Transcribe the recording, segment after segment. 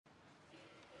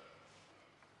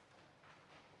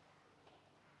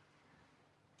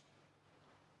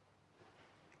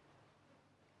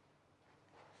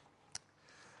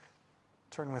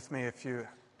Turn with me, if you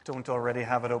don't already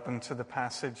have it open, to the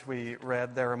passage we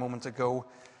read there a moment ago,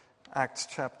 Acts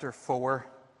chapter 4,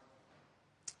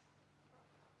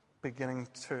 beginning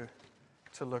to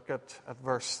look at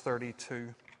verse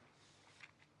 32.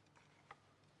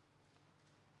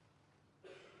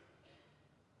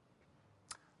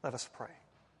 Let us pray.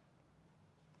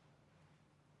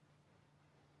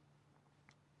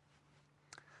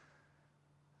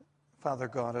 Father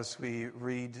God, as we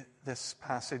read this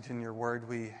passage in your word,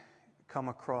 we come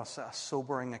across a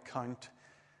sobering account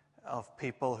of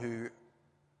people who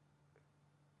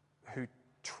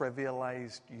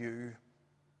trivialized you,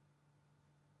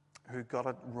 who got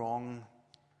it wrong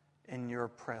in your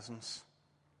presence.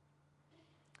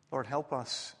 Lord, help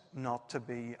us not to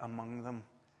be among them,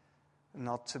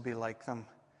 not to be like them.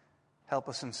 Help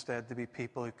us instead to be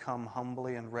people who come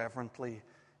humbly and reverently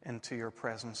into your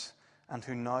presence, and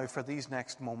who now, for these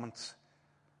next moments,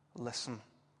 listen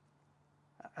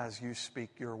as you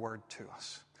speak your word to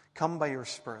us. Come by your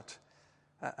Spirit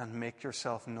and make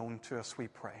yourself known to us, we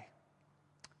pray.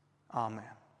 Amen.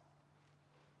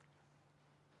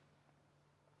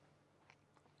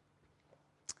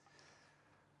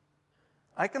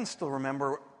 I can still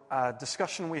remember a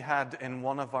discussion we had in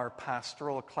one of our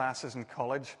pastoral classes in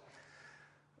college.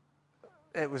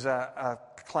 It was a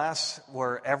class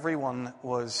where everyone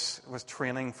was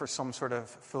training for some sort of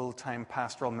full-time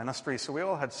pastoral ministry, so we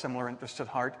all had similar interests at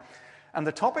heart. And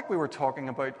the topic we were talking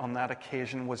about on that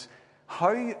occasion was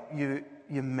how you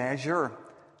measure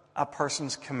a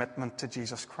person's commitment to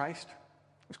Jesus Christ.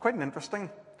 It was quite an interesting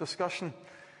discussion.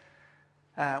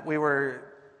 We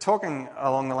were talking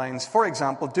along the lines, for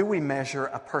example, do we measure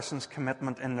a person's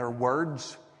commitment in their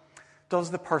words?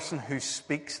 Does the person who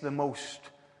speaks the most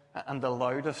and the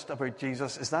loudest about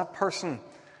Jesus, is that person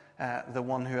the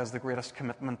one who has the greatest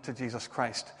commitment to Jesus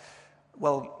Christ?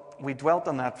 Well, we dwelt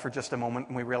on that for just a moment,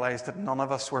 and we realized that none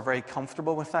of us were very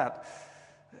comfortable with that.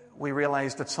 We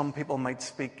realized that some people might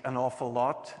speak an awful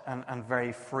lot and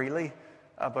very freely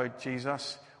about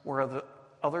Jesus, where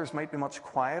others might be much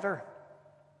quieter.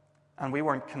 And we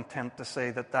weren't content to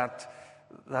say that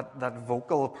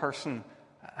vocal person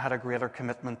had a greater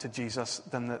commitment to Jesus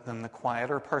than the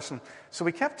quieter person. So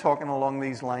we kept talking along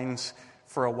these lines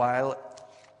for a while.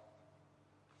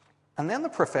 And then the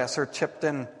professor chipped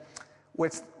in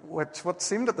with what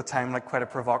seemed at the time like quite a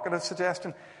provocative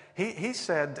suggestion. He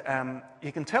said,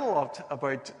 you can tell a lot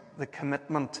about the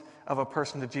commitment of a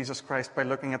person to Jesus Christ by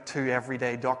looking at two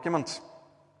everyday documents.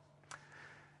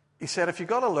 He said, if you've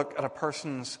got to look at a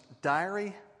person's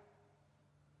diary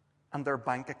and their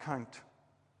bank account,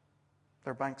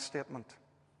 their bank statement,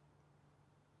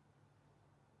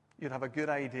 you'd have a good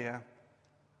idea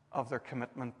of their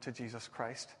commitment to Jesus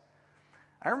Christ.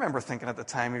 I remember thinking at the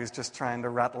time he was just trying to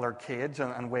rattle our cage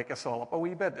and wake us all up a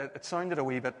wee bit. It sounded a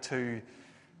wee bit too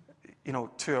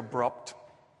abrupt.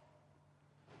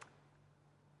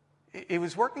 He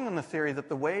was working on the theory that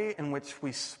the way in which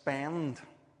we spend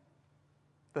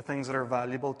the things that are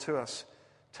valuable to us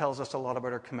tells us a lot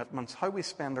about our commitments. How we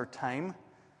spend our time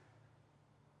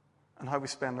and how we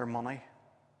spend our money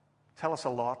tell us a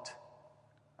lot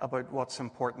about what's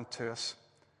important to us.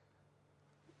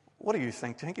 What do you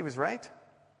think? Do you think he was right?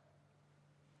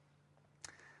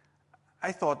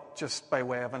 I thought, just by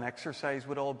way of an exercise,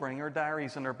 we'd all bring our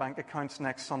diaries and our bank accounts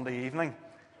next Sunday evening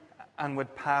and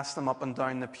would pass them up and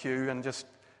down the pew and just,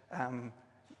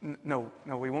 no,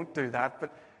 we won't do that.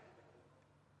 But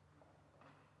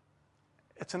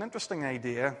it's an interesting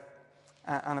idea,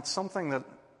 and it's something that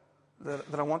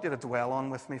I want you to dwell on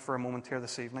with me for a moment here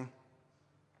this evening.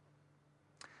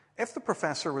 If the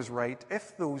professor was right,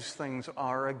 if those things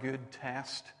are a good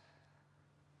test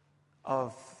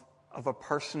of a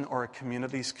person or a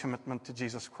community's commitment to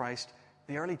Jesus Christ,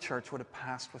 the early church would have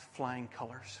passed with flying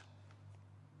colors.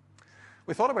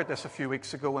 We thought about this a few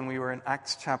weeks ago when we were in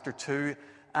Acts chapter 2,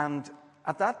 and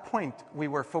at that point we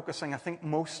were focusing, I think,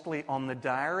 mostly on the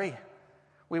diary.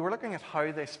 We were looking at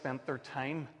how they spent their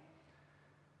time.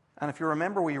 And if you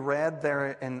remember, we read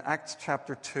there in Acts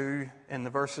chapter 2, in the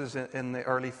verses in the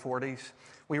early 40s,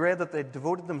 we read that they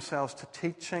devoted themselves to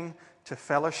teaching, to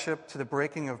fellowship, to the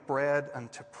breaking of bread,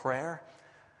 and to prayer.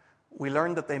 We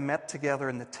learned that they met together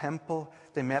in the temple,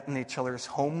 they met in each other's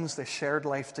homes, they shared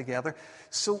life together.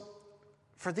 So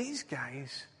for these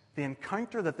guys, the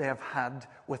encounter that they have had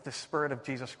with the Spirit of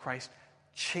Jesus Christ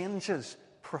changes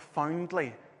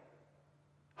profoundly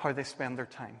how they spend their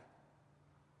time.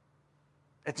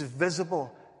 It's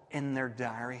visible in their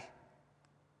diary.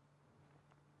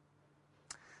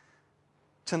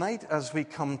 Tonight, as we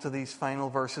come to these final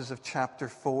verses of chapter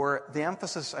 4, the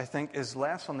emphasis, I think, is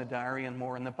less on the diary and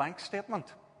more on the bank statement.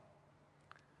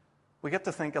 We get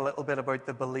to think a little bit about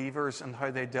the believers and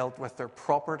how they dealt with their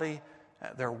property,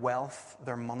 their wealth,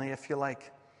 their money, if you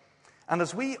like. And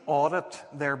as we audit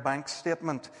their bank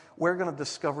statement, we're going to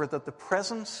discover that the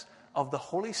presence of the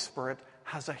Holy Spirit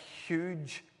has a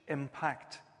huge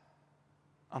impact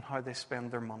on how they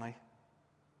spend their money.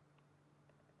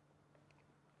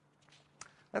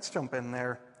 Let's jump in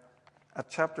there at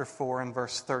chapter 4 and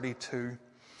verse 32.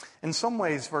 In some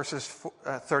ways, verses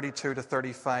 32 to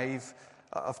 35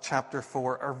 of chapter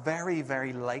 4 are very,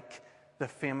 very like the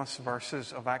famous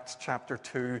verses of Acts chapter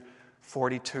 2,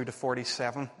 42 to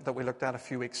 47 that we looked at a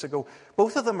few weeks ago.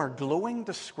 Both of them are glowing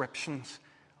descriptions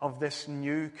of this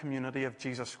new community of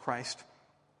Jesus Christ.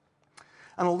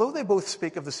 And although they both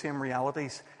speak of the same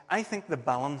realities, I think the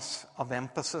balance of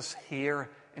emphasis here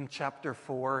in chapter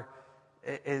 4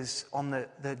 is on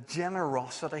the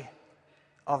generosity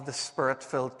of the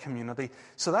Spirit-filled community.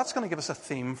 So that's going to give us a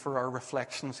theme for our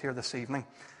reflections here this evening.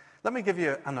 Let me give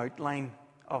you an outline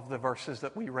of the verses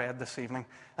that we read this evening.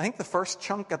 I think the first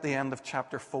chunk at the end of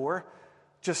chapter 4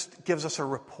 just gives us a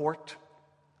report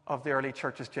of the early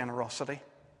church's generosity.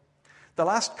 The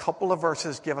last couple of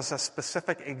verses give us a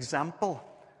specific example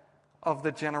of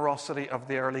the generosity of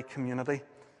the early community.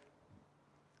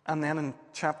 And then in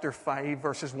chapter 5,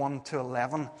 verses 1 to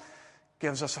 11,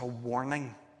 gives us a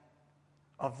warning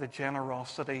of the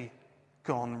generosity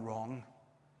gone wrong.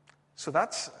 So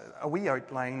that's a wee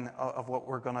outline of what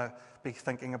we're going to be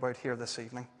thinking about here this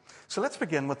evening. So let's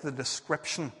begin with the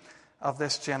description of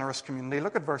this generous community.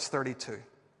 Look at verse 32.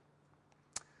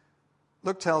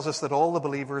 Luke tells us that all the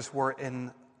believers were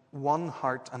in one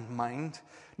heart and mind.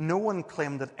 No one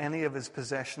claimed that any of his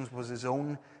possessions was his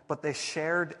own, but they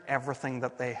shared everything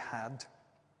that they had.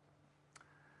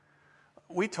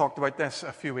 We talked about this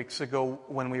a few weeks ago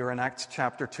when we were in Acts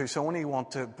chapter 2, so I only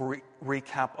want to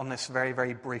recap on this very,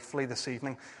 very briefly this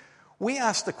evening. We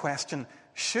asked the question,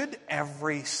 should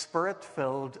every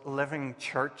Spirit-filled living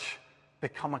church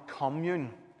become a commune?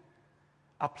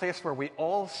 A place where we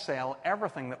all sell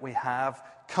everything that we have,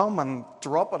 come and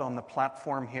drop it on the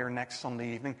platform here next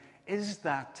Sunday evening. Is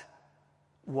that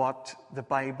what the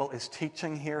Bible is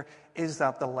teaching here? Is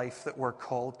that the life that we're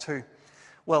called to?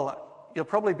 Well, you'll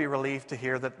probably be relieved to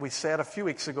hear that we said a few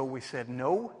weeks ago, we said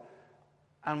no,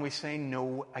 and we say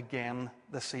no again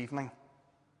this evening.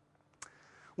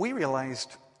 We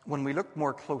realized when we looked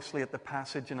more closely at the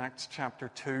passage in Acts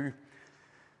chapter 2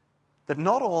 that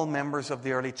not all members of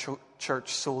the early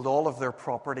church sold all of their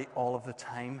property all of the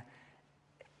time.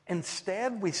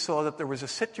 Instead, we saw that there was a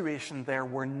situation there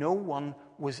where no one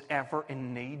was ever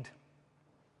in need.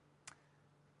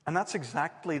 And that's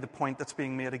exactly the point that's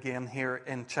being made again here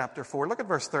in chapter 4. Look at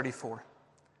verse 34.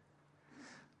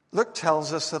 Luke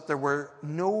tells us that there were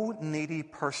no needy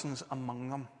persons among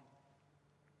them.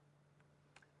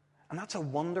 And that's a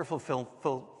wonderful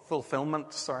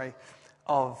fulfillment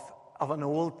of an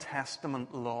Old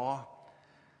Testament law.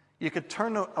 You could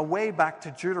turn away back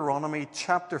to Deuteronomy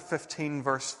chapter 15,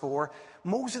 verse 4.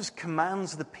 Moses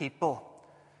commands the people,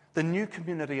 the new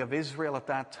community of Israel at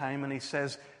that time, and he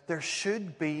says, there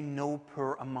should be no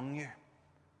poor among you.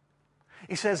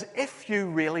 He says, if you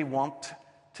really want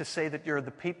to say that you're the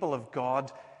people of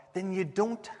God, then you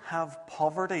don't have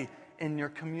poverty in your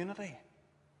community.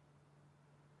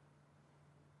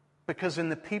 Because in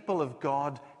the people of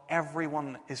God,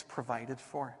 everyone is provided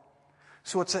for.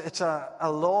 So it's a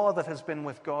law that has been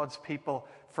with God's people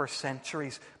for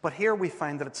centuries. But here we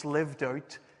find that it's lived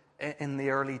out in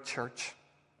the early church.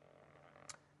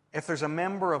 If there's a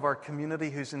member of our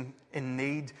community who's in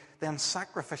need, then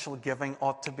sacrificial giving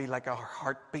ought to be like a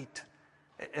heartbeat.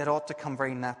 It ought to come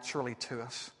very naturally to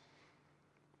us.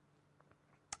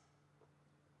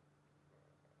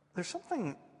 There's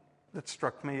something that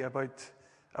struck me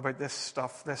about this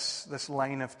stuff, this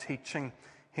line of teaching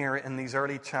here in these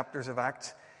early chapters of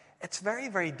Acts. It's very,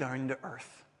 very down to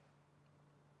earth.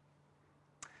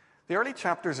 The early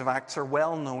chapters of Acts are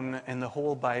well known in the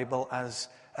whole Bible as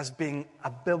being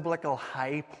a biblical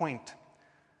high point.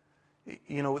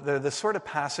 You know, they're the sort of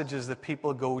passages that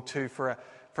people go to for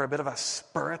a bit of a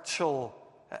spiritual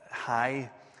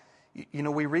high. You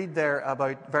know, we read there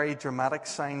about very dramatic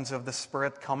signs of the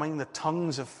Spirit coming, the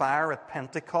tongues of fire at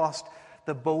Pentecost,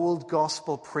 the bold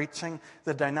gospel preaching,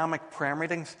 the dynamic prayer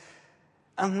meetings.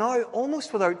 And now,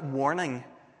 almost without warning,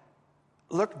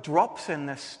 Luke drops in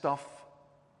this stuff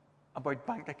about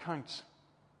bank accounts.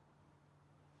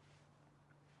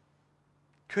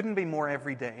 Couldn't be more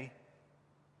every day.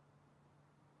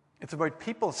 It's about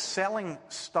people selling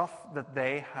stuff that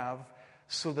they have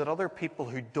so that other people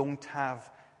who don't have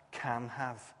can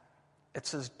have.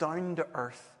 It's as down to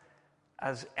earth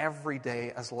as every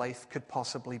day as life could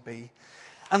possibly be.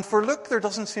 And for Luke, there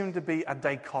doesn't seem to be a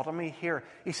dichotomy here.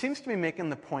 He seems to be making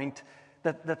the point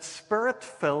that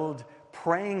Spirit-filled,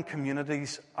 praying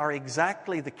communities are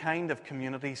exactly the kind of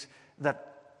communities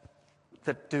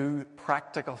that do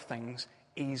practical things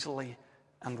easily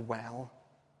and well.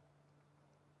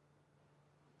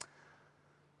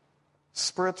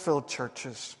 Spirit-filled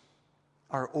churches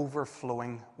are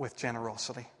overflowing with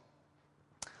generosity.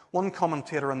 One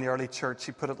commentator on the early church,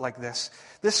 he put it like this: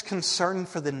 this concern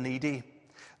for the needy,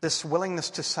 this willingness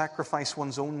to sacrifice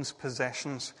one's own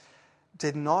possessions,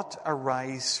 did not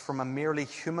arise from a merely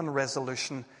human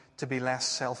resolution to be less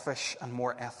selfish and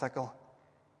more ethical.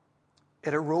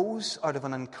 It arose out of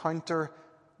an encounter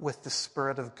with the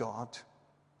Spirit of God.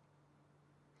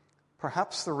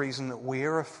 Perhaps the reason that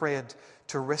we're afraid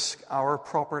to risk our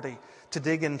property, to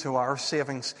dig into our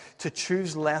savings, to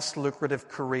choose less lucrative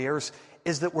careers,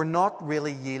 is that we're not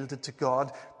really yielded to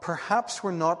God. Perhaps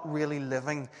we're not really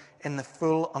living in the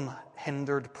full,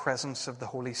 unhindered presence of the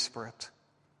Holy Spirit.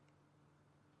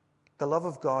 The love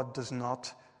of God does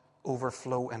not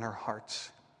overflow in our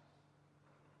hearts.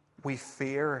 We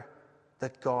fear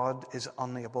that God is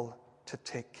unable to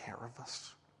take care of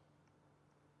us.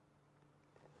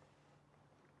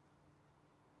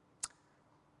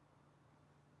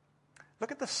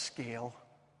 Look at the scale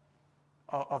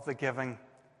of the giving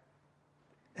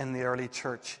in the early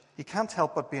church. You can't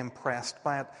help but be impressed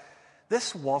by it.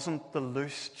 This wasn't the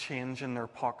loose change in their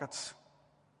pockets.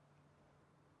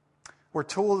 We're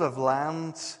told of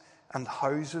lands and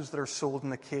houses that are sold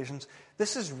on occasions.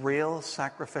 This is real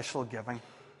sacrificial giving.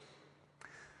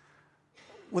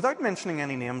 Without mentioning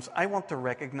any names, I want to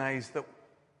recognize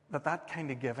that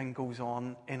kind of giving goes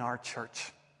on in our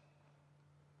church.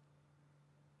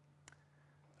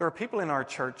 There are people in our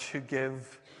church who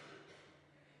give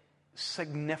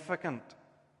significant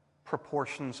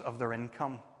proportions of their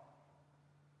income.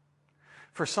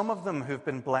 For some of them who've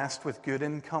been blessed with good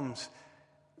incomes,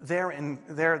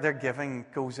 their giving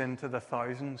goes into the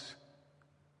thousands.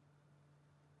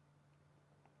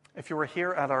 If you were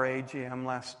here at our AGM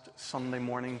last Sunday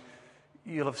morning,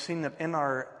 you'll have seen that in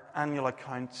our annual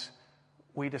accounts,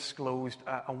 we disclosed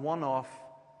a one-off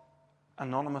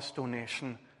anonymous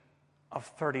donation of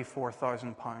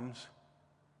 £34,000.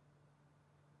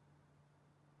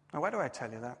 Now, why do I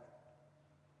tell you that?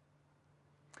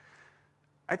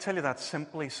 I tell you that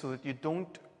simply so that you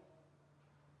don't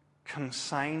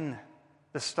consign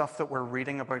the stuff that we're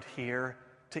reading about here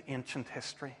to ancient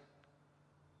history.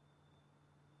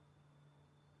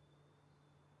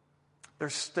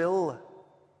 There's still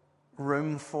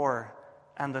room for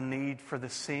and a need for the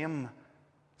same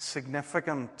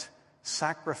significant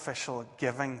sacrificial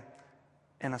giving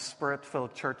in a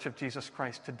Spirit-filled church of Jesus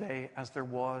Christ today as there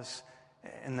was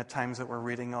in the times that we're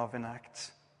reading of in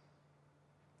Acts.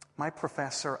 My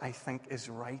professor, I think, is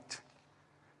right.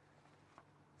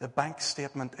 The bank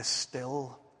statement is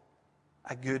still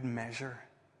a good measure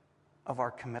of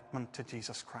our commitment to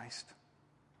Jesus Christ.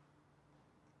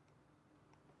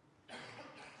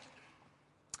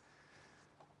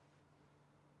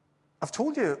 I've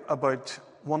told you about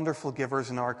wonderful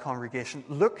givers in our congregation.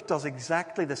 Luke does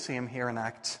exactly the same here in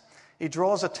Acts. He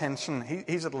draws attention.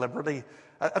 He's at liberty.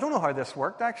 I don't know how this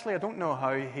worked, actually. I don't know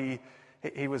how he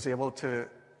was able to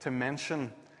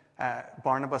mention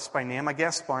Barnabas by name. I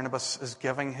guess Barnabas is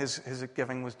giving. His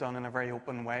giving was done in a very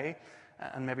open way.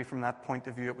 And maybe from that point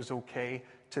of view, it was okay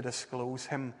to disclose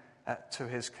him to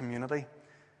his community.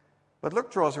 But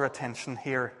Luke draws our attention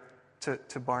here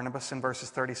to Barnabas in verses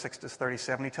 36 to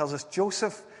 37. He tells us,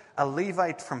 Joseph, a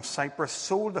Levite from Cyprus,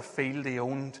 sold a field he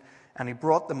owned, and he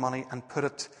brought the money and put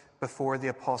it before the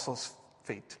apostles'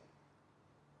 feet.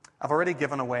 I've already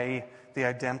given away the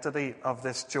identity of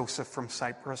this Joseph from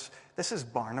Cyprus. This is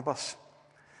Barnabas.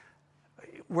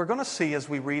 We're going to see as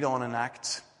we read on in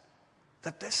Acts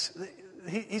that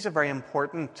he's a very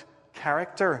important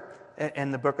character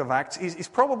in the book of Acts. He's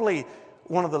probably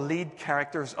one of the lead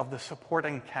characters of the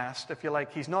supporting cast, if you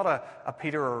like. He's not a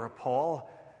Peter or a Paul,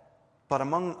 but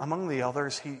among the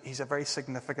others, he's a very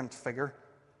significant figure.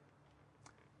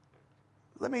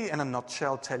 Let me, in a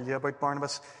nutshell, tell you about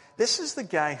Barnabas. This is the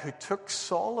guy who took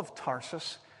Saul of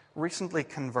Tarsus, recently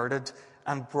converted,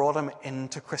 and brought him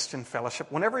into Christian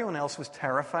fellowship. When everyone else was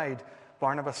terrified,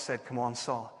 Barnabas said, "Come on,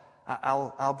 Saul,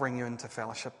 I'll bring you into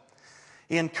fellowship."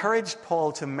 He encouraged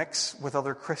Paul to mix with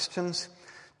other Christians,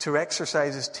 to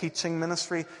exercise his teaching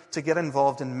ministry, to get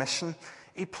involved in mission.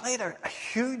 He played a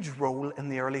huge role in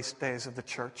the early days of the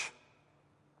church.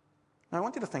 Now, I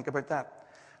want you to think about that.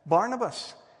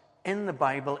 Barnabas, in the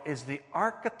Bible, is the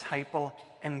archetypal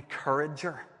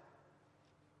encourager.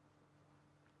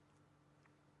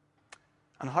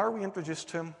 And how are we introduced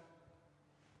to him?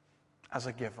 as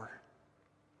a giver.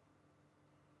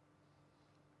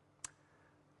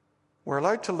 We're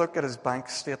allowed to look at his bank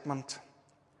statement,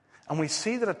 and we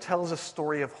see that it tells a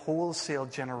story of wholesale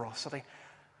generosity.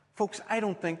 Folks, I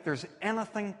don't think there's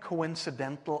anything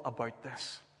coincidental about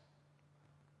this.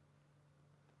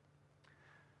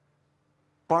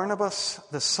 Barnabas,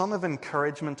 the son of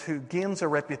encouragement, who gains a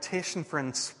reputation for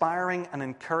inspiring and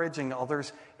encouraging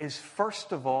others, is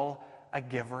first of all a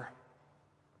giver.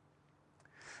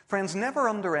 Friends, never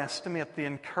underestimate the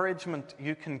encouragement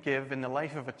you can give in the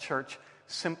life of a church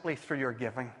simply through your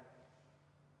giving.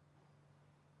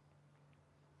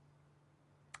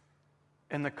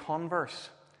 In the converse,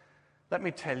 let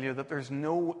me tell you that there's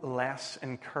no less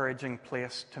encouraging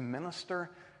place to minister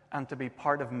and to be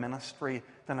part of ministry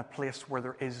than a place where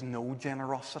there is no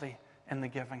generosity in the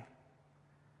giving.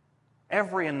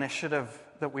 Every initiative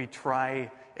that we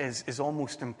try is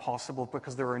almost impossible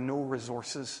because there are no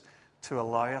resources to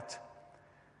allow it.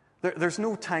 There's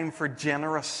no time for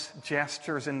generous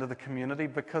gestures into the community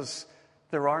because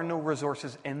there are no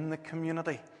resources in the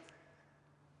community.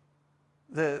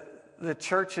 The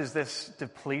church is this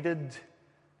depleted,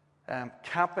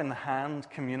 cap-in-hand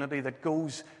community that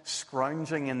goes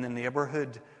scrounging in the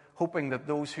neighborhood, hoping that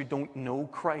those who don't know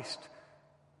Christ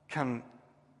can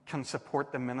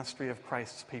support the ministry of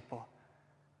Christ's people.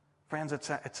 Friends,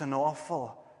 it's an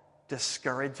awful,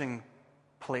 discouraging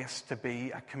place to be,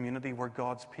 a community where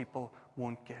God's people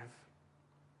won't give.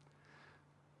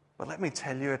 But let me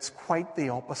tell you, it's quite the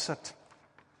opposite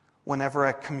whenever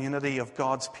a community of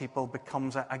God's people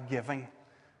becomes a giving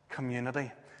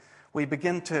community. We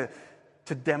begin to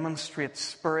demonstrate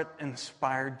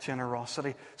Spirit-inspired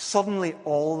generosity. Suddenly,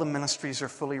 all the ministries are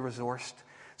fully resourced.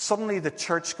 Suddenly, the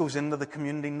church goes into the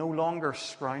community no longer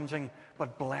scrounging,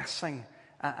 but blessing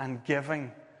and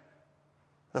giving.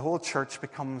 The whole church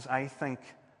becomes, I think,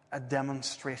 a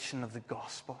demonstration of the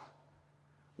gospel,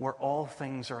 where all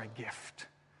things are a gift,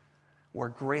 where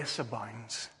grace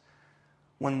abounds,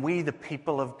 when we, the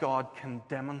people of God, can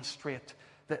demonstrate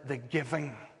the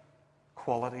giving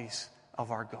qualities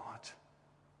of our God.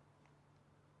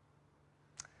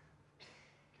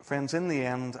 Friends, in the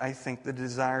end, I think the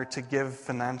desire to give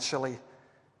financially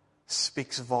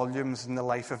speaks volumes in the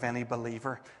life of any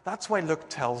believer. That's why Luke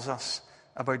tells us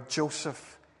about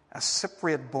Joseph, a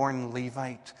Cypriot-born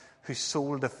Levite who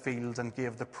sold a field and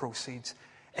gave the proceeds.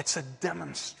 It's a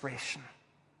demonstration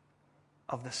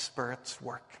of the Spirit's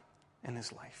work in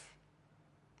his life.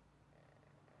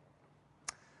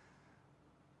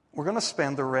 We're going to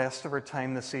spend the rest of our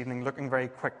time this evening looking very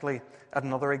quickly at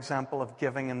another example of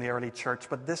giving in the early church,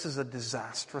 but this is a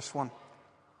disastrous one.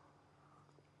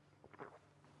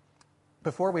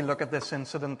 Before we look at this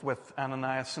incident with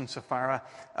Ananias and Sapphira,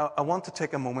 I want to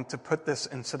take a moment to put this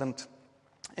incident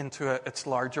into its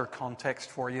larger context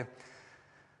for you.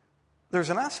 There's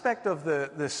an aspect of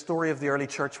the story of the early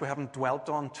church we haven't dwelt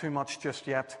on too much just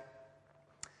yet.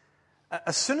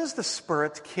 As soon as the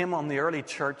Spirit came on the early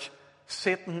church,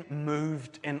 Satan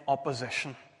moved in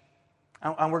opposition.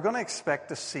 And we're going to expect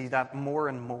to see that more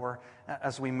and more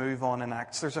as we move on in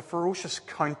Acts. There's a ferocious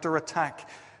counterattack.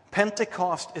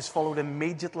 Pentecost is followed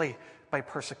immediately by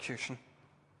persecution.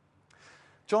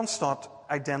 John Stott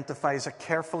identifies a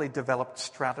carefully developed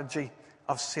strategy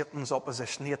of Satan's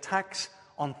opposition. He attacks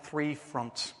on three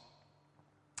fronts.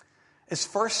 His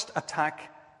first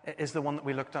attack is the one that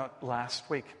we looked at last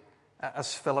week,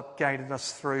 as Philip guided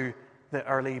us through the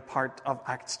early part of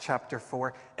Acts chapter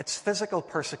 4. It's physical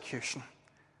persecution.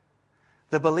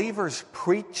 The believers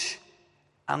preach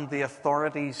and the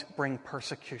authorities bring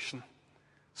persecution.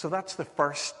 So that's the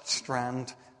first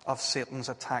strand of Satan's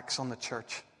attacks on the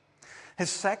church. His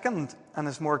second and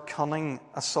his more cunning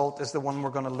assault is the one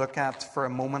we're going to look at for a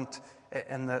moment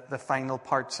in the final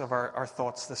parts of our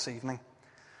thoughts this evening.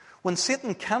 When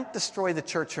Satan can't destroy the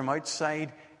church from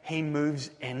outside, he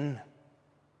moves in.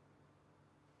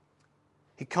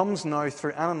 He comes now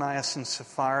through Ananias and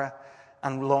Sapphira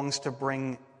and longs to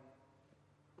bring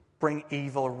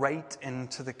evil right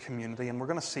into the community. And we're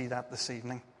going to see that this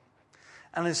evening.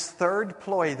 And his third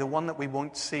ploy, the one that we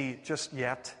won't see just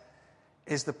yet,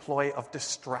 is the ploy of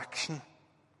distraction,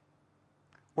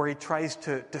 where he tries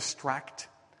to distract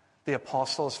the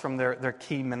apostles from their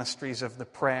key ministries of the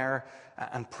prayer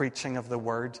and preaching of the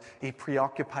word. He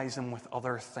preoccupies them with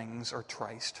other things, or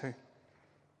tries to.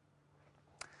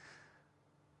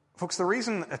 Folks, the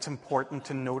reason it's important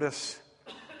to notice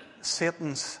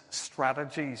Satan's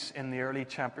strategies in the early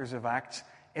chapters of Acts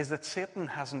is that Satan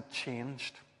hasn't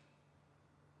changed.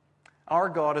 Our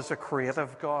God is a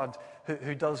creative God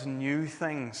who does new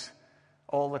things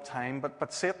all the time,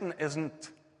 but Satan isn't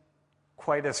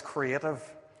quite as creative.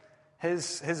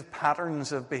 His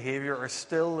patterns of behavior are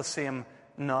still the same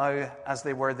now as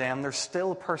they were then. There's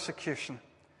still persecution.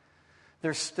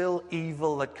 There's still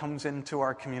evil that comes into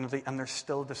our community, and there's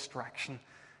still distraction.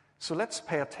 So let's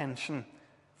pay attention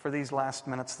for these last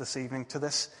minutes this evening to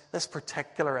this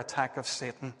particular attack of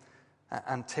Satan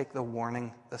and take the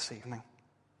warning this evening.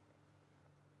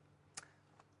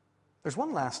 There's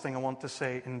one last thing I want to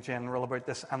say in general about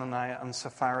this Ananias and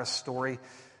Sapphira story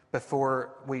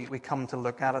before we come to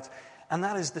look at it, and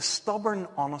that is the stubborn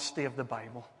honesty of the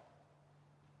Bible.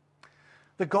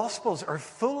 The Gospels are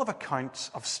full of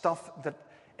accounts of stuff that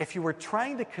if you were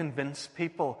trying to convince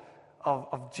people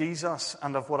of Jesus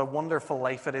and of what a wonderful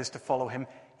life it is to follow him,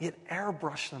 you'd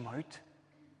airbrush them out.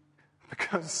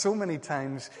 Because so many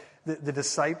times the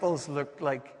disciples look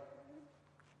like,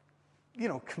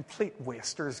 complete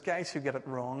wasters, guys who get it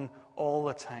wrong all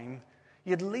the time.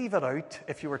 You'd leave it out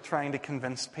if you were trying to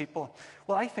convince people.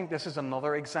 Well, I think this is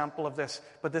another example of this,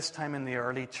 but this time in the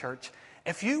early church.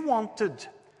 If you wanted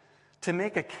to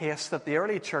make a case that the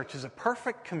early church is a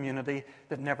perfect community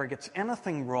that never gets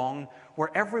anything wrong, where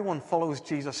everyone follows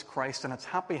Jesus Christ and it's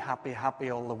happy, happy,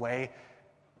 happy all the way,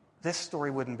 this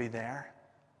story wouldn't be there.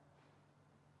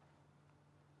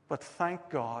 But thank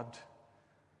God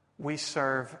we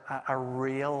serve a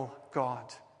real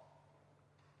God.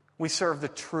 We serve the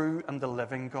true and the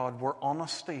living God, where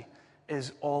honesty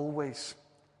is always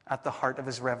at the heart of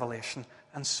his revelation.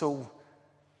 And so,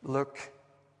 Luke,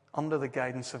 under the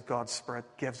guidance of God's Spirit,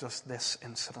 gives us this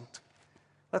incident.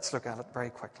 Let's look at it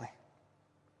very quickly.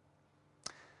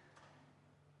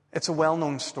 It's a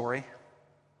well-known story,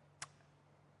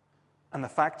 and the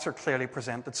facts are clearly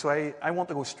presented. So I want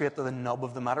to go straight to the nub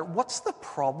of the matter. What's the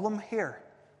problem here?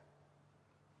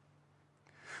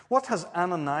 What has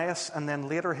Ananias and then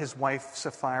later his wife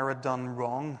Sapphira done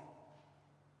wrong?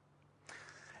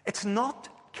 It's not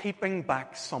keeping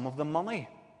back some of the money.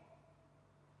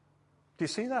 Do you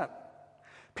see that?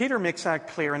 Peter makes that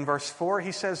clear in verse 4.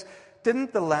 He says,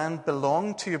 "Didn't the land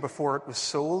belong to you before it was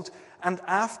sold? And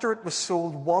after it was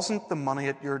sold, wasn't the money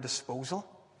at your disposal?"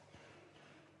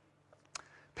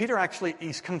 Peter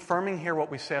he's confirming here what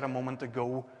we said a moment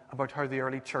ago about how the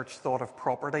early church thought of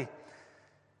property.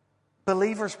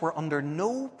 Believers were under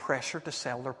no pressure to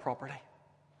sell their property.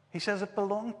 He says it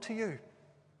belonged to you.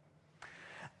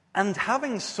 And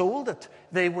having sold it,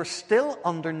 they were still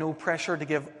under no pressure to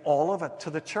give all of it to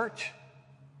the church.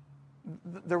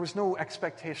 There was no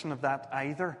expectation of that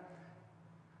either.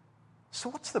 So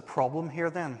what's the problem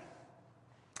here then?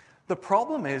 The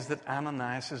problem is that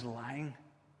Ananias is lying.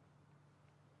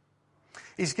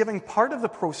 He's giving part of the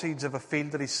proceeds of a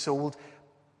field that he's sold,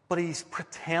 but he's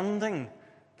pretending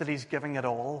that he's giving it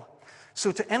all.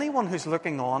 So to anyone who's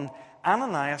looking on,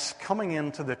 Ananias coming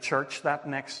into the church that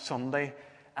next Sunday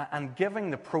and giving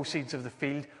the proceeds of the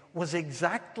field was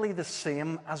exactly the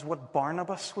same as what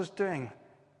Barnabas was doing.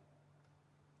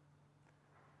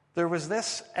 There was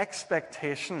this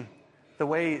expectation, the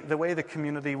way the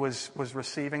community was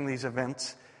receiving these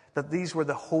events, that these were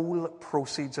the whole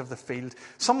proceeds of the field.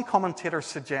 Some commentators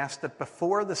suggest that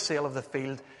before the sale of the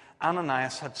field,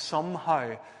 Ananias had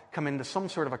somehow come into some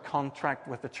sort of a contract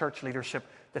with the church leadership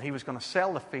that he was going to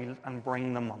sell the field and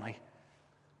bring the money.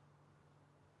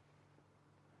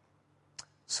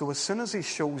 So as soon as he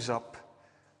shows up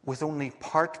with only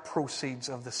part proceeds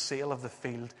of the sale of the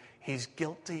field, he's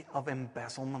guilty of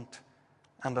embezzlement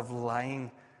and of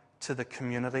lying to the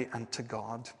community and to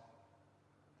God.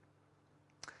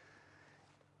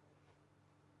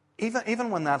 Even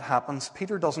when that happens,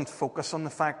 Peter doesn't focus on the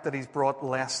fact that he's brought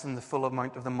less than the full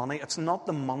amount of the money. It's not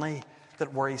the money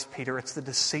that worries Peter, it's the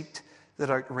deceit that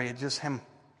outrages him.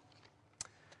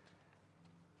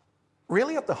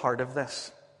 Really at the heart of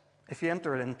this, if you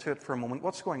enter into it for a moment,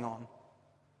 what's going on?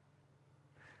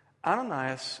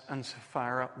 Ananias and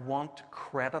Sapphira want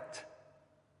credit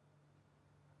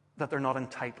that they're not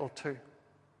entitled to.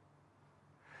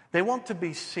 They want to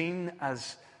be seen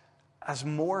as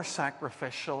more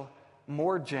sacrificial,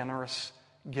 more generous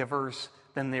givers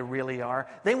than they really are.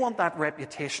 They want that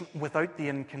reputation without the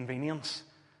inconvenience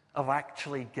of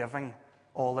actually giving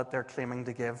all that they're claiming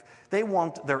to give. They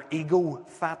want their ego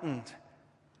fattened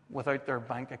without their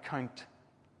bank account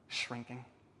shrinking.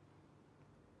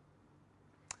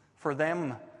 For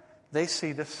them, they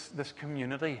see this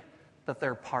community that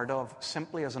they're part of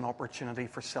simply as an opportunity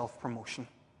for self-promotion.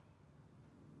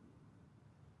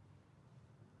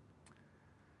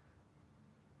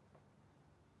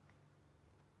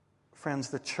 Friends,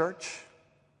 the church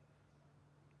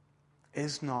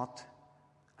is not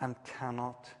and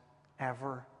cannot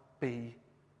ever be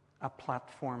a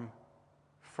platform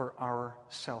for our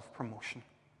self-promotion.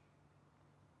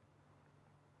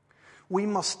 We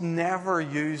must never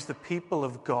use the people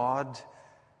of God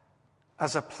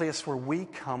as a place where we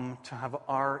come to have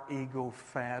our ego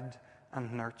fed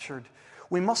and nurtured.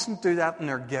 We mustn't do that in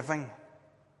our giving,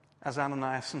 as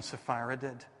Ananias and Sapphira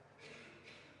did.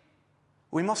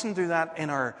 We mustn't do that in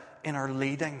our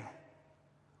leading,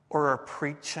 or our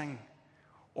preaching,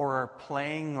 or our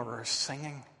playing, or our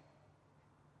singing.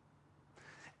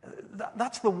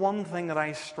 That's the one thing that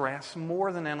I stress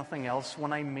more than anything else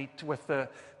when I meet with the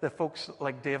folks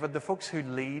like David, the folks who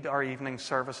lead our evening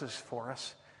services for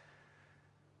us.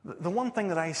 The one thing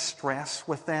that I stress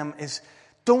with them is,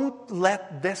 don't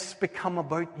let this become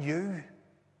about you.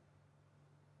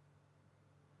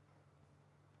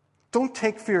 Don't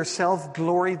take for yourself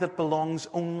glory that belongs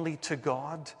only to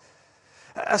God.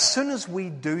 As soon as we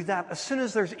do that, as soon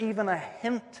as there's even a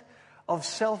hint of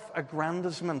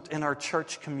self-aggrandizement in our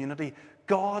church community,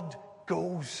 God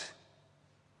goes.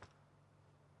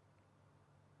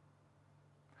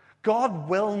 God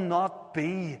will not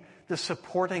be the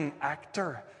supporting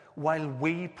actor while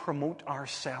we promote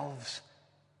ourselves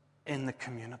in the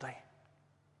community.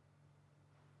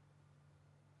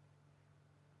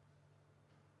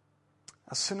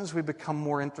 As soon as we become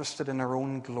more interested in our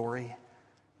own glory,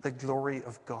 the glory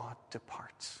of God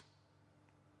departs.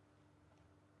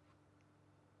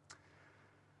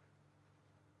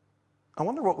 I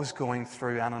wonder what was going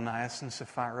through Ananias and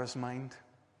Sapphira's mind.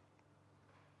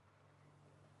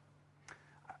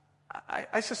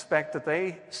 I suspect that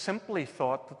they simply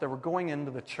thought that they were going into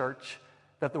the church,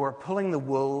 that they were pulling the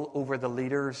wool over the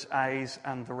leaders' eyes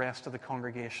and the rest of the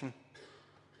congregation.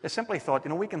 They simply thought,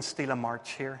 we can steal a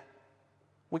march here.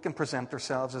 We can present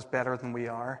ourselves as better than we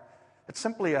are. It's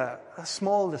simply a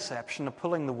small deception, a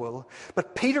pulling the wool.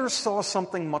 But Peter saw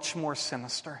something much more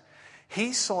sinister.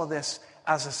 He saw this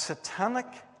as a satanic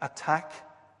attack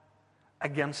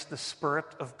against the Spirit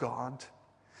of God.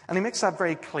 And he makes that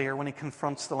very clear when he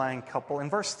confronts the lying couple. In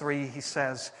verse 3, he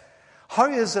says, "How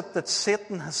is it that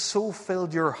Satan has so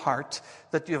filled your heart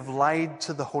that you have lied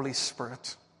to the Holy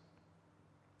Spirit?"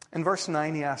 In verse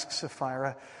 9, he asks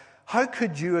Sapphira, "How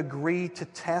could you agree to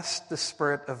test the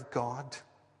Spirit of God?"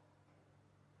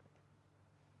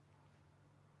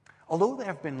 Although they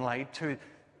have been lied to,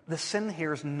 the sin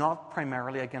here is not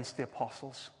primarily against the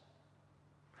apostles.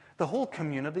 The whole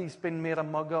community's been made a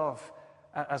mug of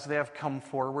as they have come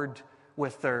forward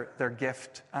with their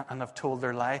gift and have told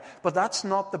their lie. But that's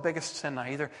not the biggest sin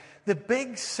either. The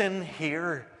big sin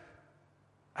here,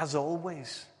 as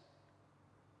always,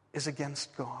 is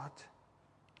against God.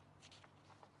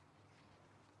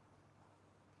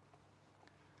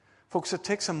 Folks, it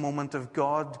takes a moment of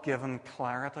God-given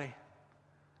clarity.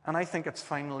 And I think it's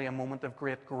finally a moment of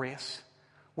great grace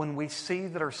when we see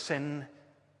that our sin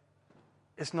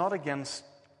is not against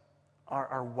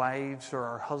our wives or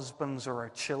our husbands or our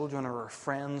children or our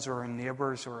friends or our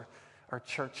neighbors or our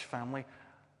church family,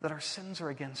 that our sins are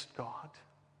against God. Do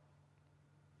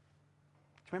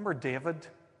you remember David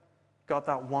got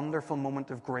that wonderful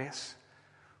moment of grace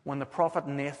when the prophet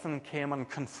Nathan came and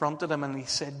confronted him and he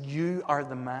said, "You are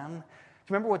the man"?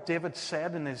 Do you remember what David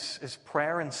said in his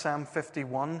prayer in Psalm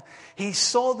 51? He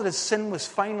saw that his sin was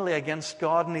finally against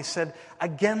God and he said,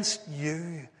 "Against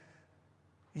you,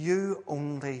 you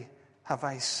only have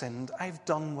I sinned. I've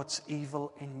done what's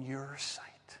evil in your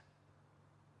sight."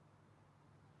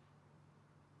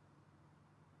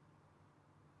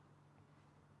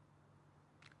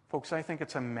 Folks, I think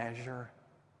it's a measure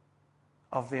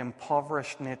of the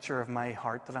impoverished nature of my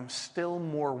heart that I'm still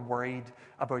more worried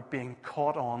about being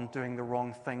caught on doing the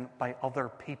wrong thing by other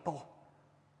people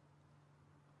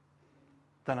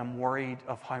than I'm worried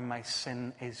of how my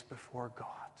sin is before God.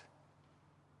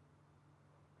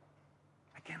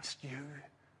 Against you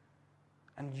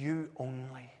and you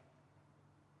only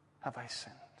have I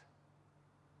sinned.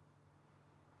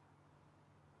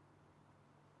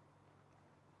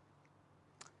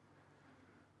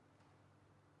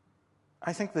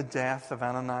 I think the death of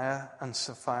Ananias and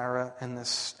Sapphira in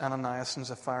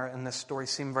this story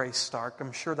seem very stark.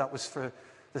 I'm sure that was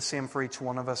the same for each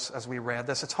one of us as we read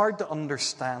this. It's hard to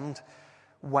understand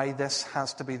why this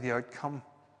has to be the outcome.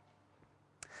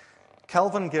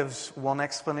 Calvin gives one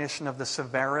explanation of the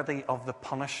severity of the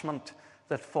punishment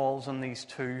that falls on these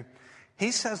two.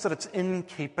 He says that it's in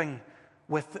keeping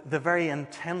with the very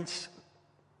intense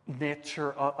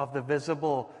nature of the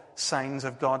visible signs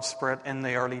of God's Spirit in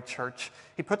the early church.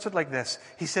 He puts it like this.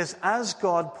 He says, "As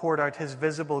God poured out his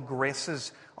visible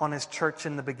graces on his church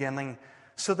in the beginning,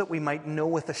 so that we might know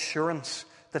with assurance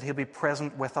that he'll be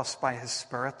present with us by his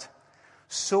Spirit,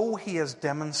 so he has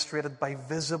demonstrated by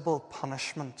visible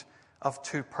punishment of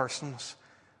two persons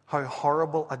how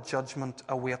horrible a judgment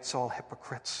awaits all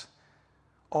hypocrites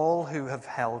all who have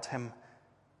held him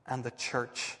and the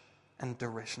church in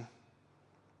derision.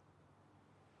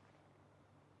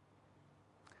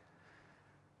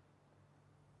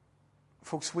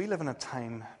 Folks, we live in a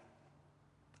time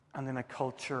and in a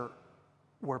culture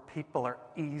where people are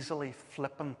easily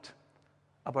flippant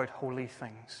about holy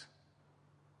things.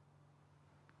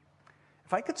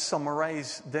 If I could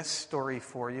summarize this story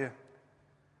for you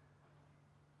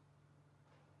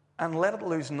and let it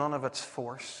lose none of its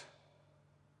force,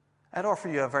 I'd offer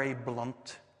you a very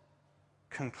blunt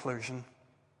conclusion.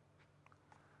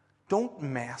 Don't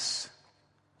mess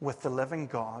with the living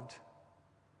God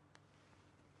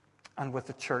and with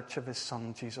the church of his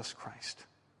Son, Jesus Christ.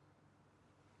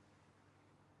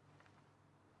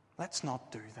 Let's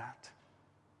not do that.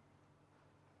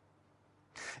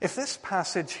 If this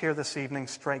passage here this evening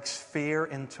strikes fear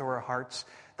into our hearts,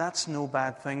 that's no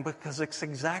bad thing, because it's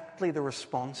exactly the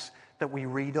response that we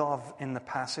read of in the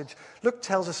passage. Luke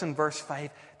tells us in verse 5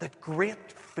 that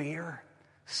great fear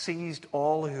seized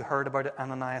all who heard about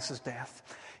Ananias' death.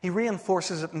 He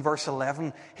reinforces it in verse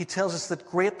 11. He tells us that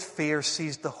great fear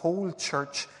seized the whole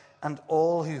church and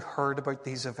all who heard about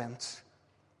these events.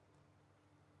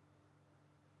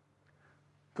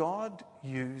 God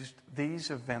used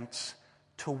these events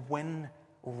to win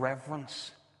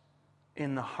reverence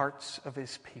in the hearts of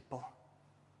his people.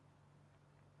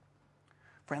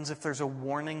 Friends, if there's a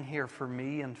warning here for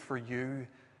me and for you,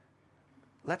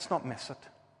 let's not miss it.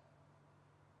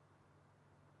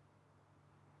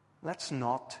 Let's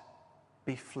not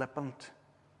be flippant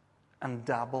and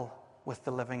dabble with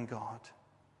the living God.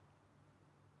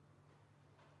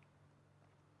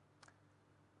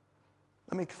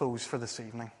 Let me close for this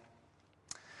evening.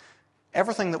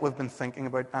 Everything that we've been thinking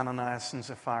about Ananias and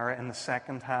Sapphira in the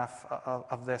second half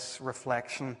of this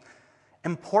reflection,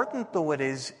 important though it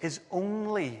is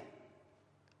only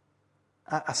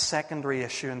a secondary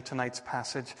issue in tonight's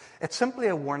passage. It's simply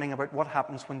a warning about what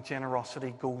happens when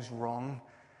generosity goes wrong.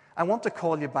 I want to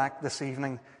call you back this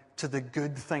evening to the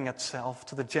good thing itself,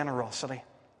 to the generosity.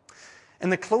 In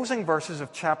the closing verses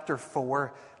of chapter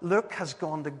 4, Luke has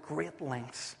gone to great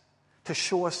lengths to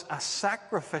show us a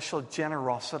sacrificial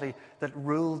generosity that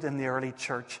ruled in the early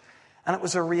church. And it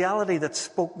was a reality that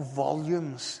spoke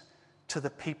volumes to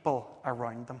the people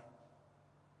around them.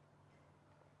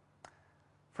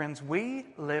 Friends, we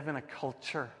live in a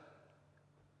culture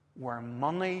where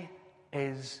money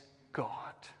is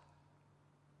God.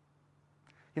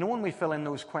 You know, when we fill in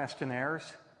those questionnaires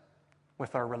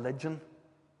with our religion,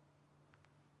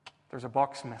 there's a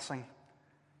box missing.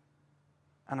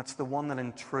 And it's the one that,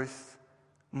 in truth,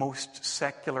 most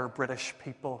secular British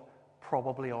people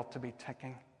probably ought to be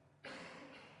ticking.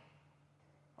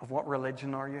 Of what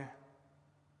religion are you?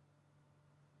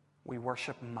 We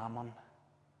worship mammon.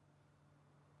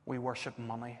 We worship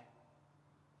money.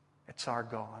 It's our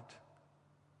God.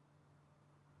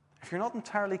 If you're not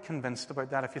entirely convinced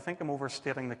about that, if you think I'm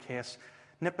overstating the case,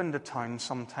 nip into town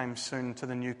sometime soon to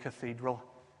the new cathedral,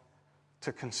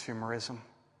 to consumerism,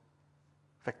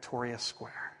 Victoria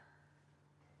Square,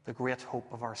 the great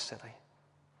hope of our city,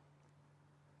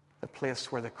 the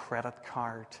place where the credit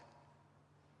card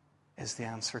is the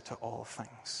answer to all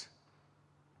things.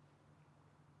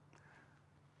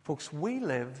 Folks, we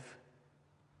live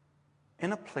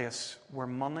in a place where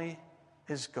money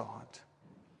is God.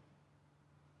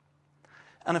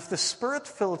 And if the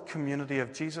Spirit-filled community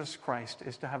of Jesus Christ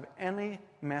is to have any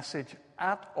message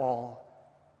at all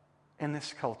in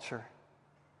this culture,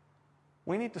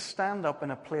 we need to stand up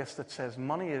in a place that says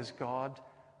money is God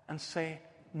and say,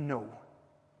 no,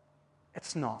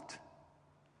 it's not.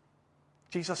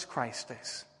 Jesus Christ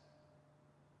is.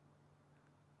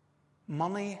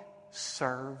 Money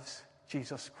serves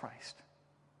Jesus Christ.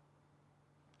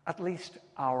 At least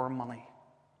our money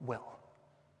will.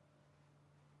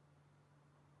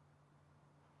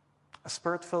 A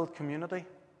Spirit-filled community,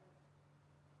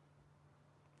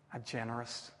 a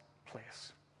generous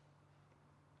place.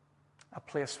 A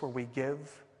place where we give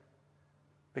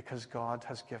because God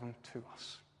has given to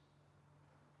us.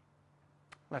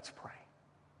 Let's pray.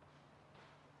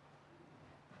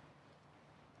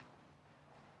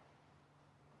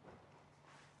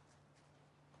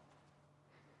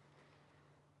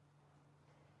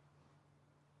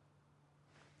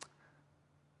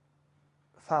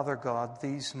 Father God,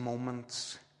 these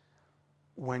moments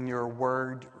when your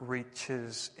word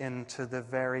reaches into the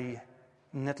very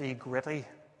nitty-gritty,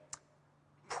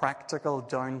 practical,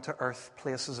 down-to-earth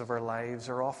places of our lives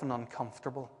are often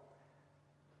uncomfortable.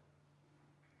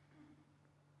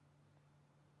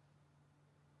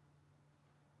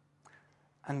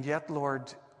 And yet,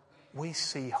 Lord, we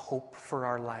see hope for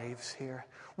our lives here.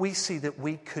 We see that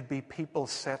we could be people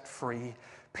set free,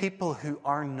 people who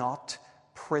are not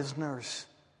prisoners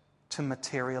to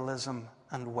materialism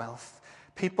and wealth,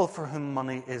 people for whom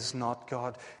money is not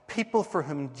God, people for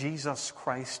whom Jesus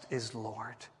Christ is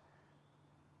Lord,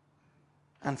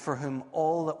 and for whom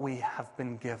all that we have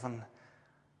been given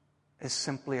is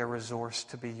simply a resource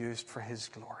to be used for His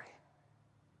glory.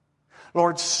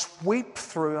 Lord, sweep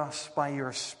through us by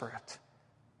your Spirit.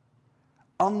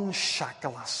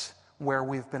 Unshackle us where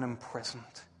we've been imprisoned.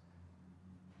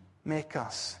 Make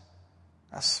us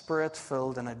a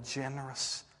Spirit-filled and a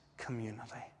generous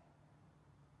community.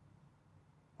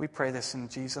 We pray this in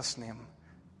Jesus' name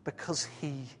because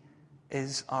He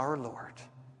is our Lord.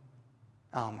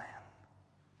 Amen.